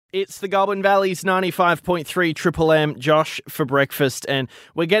It's the Goulburn Valley's 95.3 Triple M, Josh for breakfast. And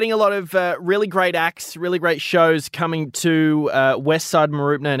we're getting a lot of really great acts, really great shows coming to West Side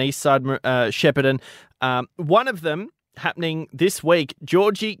Mooroopna and East Side Shepparton. One of them happening this week.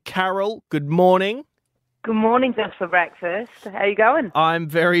 Georgie Carroll, good morning. Good morning, Josh for breakfast. How are you going? I'm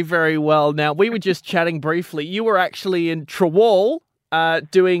very, very well. Now, we were just chatting briefly. You were actually in Trawall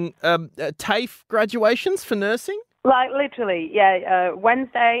doing TAFE graduations for nursing? Like literally, yeah.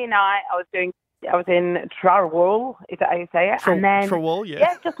 Wednesday night, I was in Trawall, is that how you say it? And then Trawall, yeah.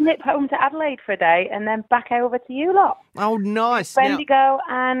 Yeah, just nip home to Adelaide for a day, and then back over to you lot. Oh, nice. Bendigo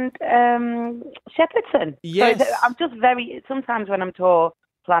and Shepparton. Yes. So I'm just sometimes when I'm tour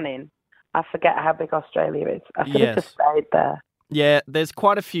planning, I forget how big Australia is. I should have just stayed there. Yeah, there's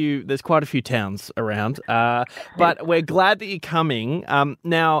quite a few towns around, but we're glad that you're coming.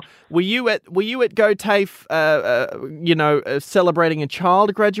 Now, were you at Go TAFE, celebrating a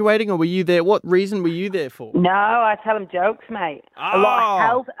child graduating, or were you there? What reason were you there for? No, I tell them jokes, mate.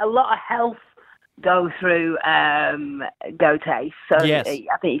 Oh. A lot of health go through Go TAFE. So yes.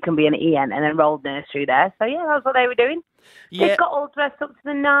 I think you can be an EN, an enrolled nurse through there. So yeah, that's what they were doing. Yeah. They got all dressed up to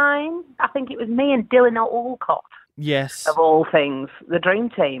the nines. I think it was me and Dylan Alcott. Yes. Of all things, the dream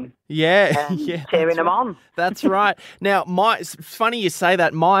team. Yeah. Cheering them on. That's right. Now, it's funny you say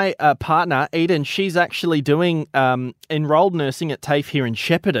that. My partner, Eden, she's actually doing enrolled nursing at TAFE here in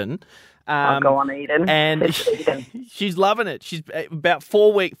Shepparton. Go on, Eden. And she's loving it. She's about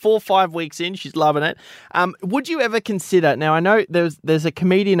 4 or 5 weeks in. She's loving it. Would you ever consider, now I know there's a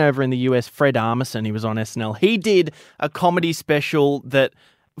comedian over in the US, Fred Armisen, he was on SNL. He did a comedy special that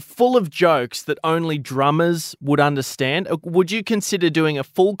full of jokes that only drummers would understand. Would you consider doing a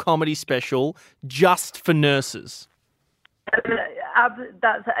full comedy special just for nurses?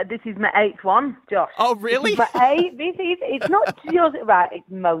 This is my 8th one, Josh. Oh, really? It's not just, right, it's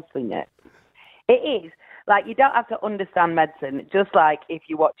mostly nurse. It is. Like, you don't have to understand medicine. Just like if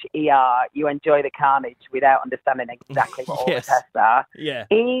you watch ER, you enjoy the carnage without understanding exactly what all the tests are. Yeah.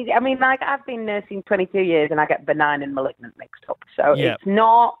 I mean, like, I've been nursing 22 years and I get benign and malignant mixed up. So It's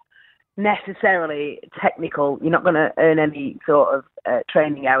not necessarily technical. You're not going to earn any sort of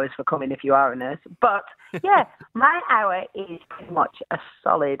training hours for coming if you are a nurse. But, yeah, my hour is pretty much a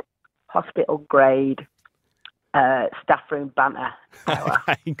solid hospital grade staff room banter hour.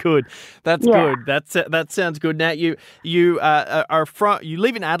 Good. That's good. That sounds good. Now you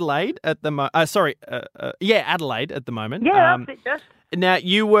live in Adelaide at the Adelaide at the moment. Yeah, that's it. Just. Now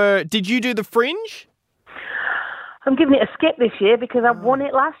did you do the Fringe? I'm giving it a skip this year because I won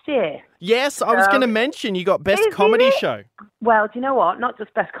it last year. Yes, I was going to mention you got Best Comedy Show. Well, do you know what? Not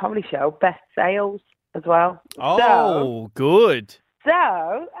just Best Comedy Show, Best Sales as well. Oh, good. So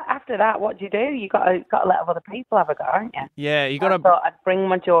after that, what do? You got to let other people have a go, haven't you? Yeah, you got to. I thought I'd bring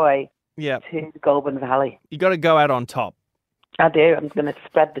my joy to the Goulburn Valley. You got to go out on top. I do. I'm going to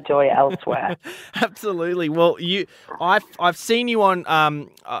spread the joy elsewhere. Absolutely. Well, I've seen you on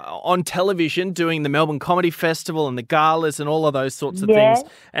television doing the Melbourne Comedy Festival and the galas and all of those sorts of things,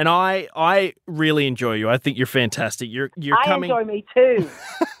 and I really enjoy you. I think you're fantastic. You're coming. I enjoy me too.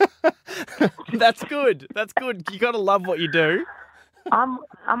 That's good. That's good. You got to love what you do. I'm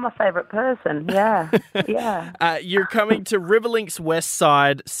my favourite person, yeah. You're coming to Riverlinks West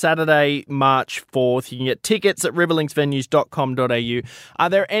Side Saturday, March 4th. You can get tickets at riverlinksvenues.com.au. Are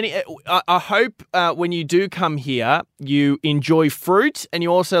there any... I hope when you do come here, you enjoy fruit and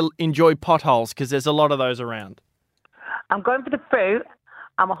you also enjoy potholes because there's a lot of those around. I'm going for the fruit.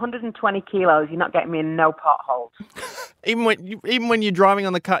 I'm 120 kilos. You're not getting me in no potholes. Even when you're driving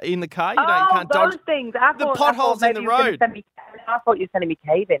in the car, you can't those dodge things. the potholes in the road. I thought you were sending me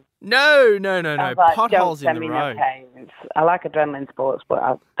caving. No. Like, Potholes in the road. No caves. I like adrenaline sports, but I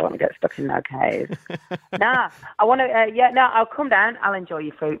don't want to get stuck in no caves. I want to. I'll come down. I'll enjoy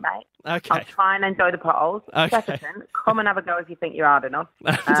your fruit, mate. Okay. I'll try and enjoy the potholes. Okay. Come and have a go if you think you're hard enough.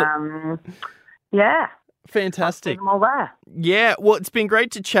 Yeah. Fantastic. I'm all there. Yeah, well, it's been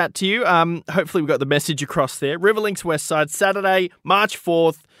great to chat to you. Hopefully we got the message across there. Riverlinks West Side, Saturday, March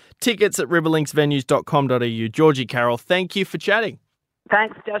 4th. Tickets at riverlinksvenues.com.au. Georgie Carroll, thank you for chatting.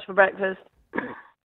 Thanks, Josh, for breakfast.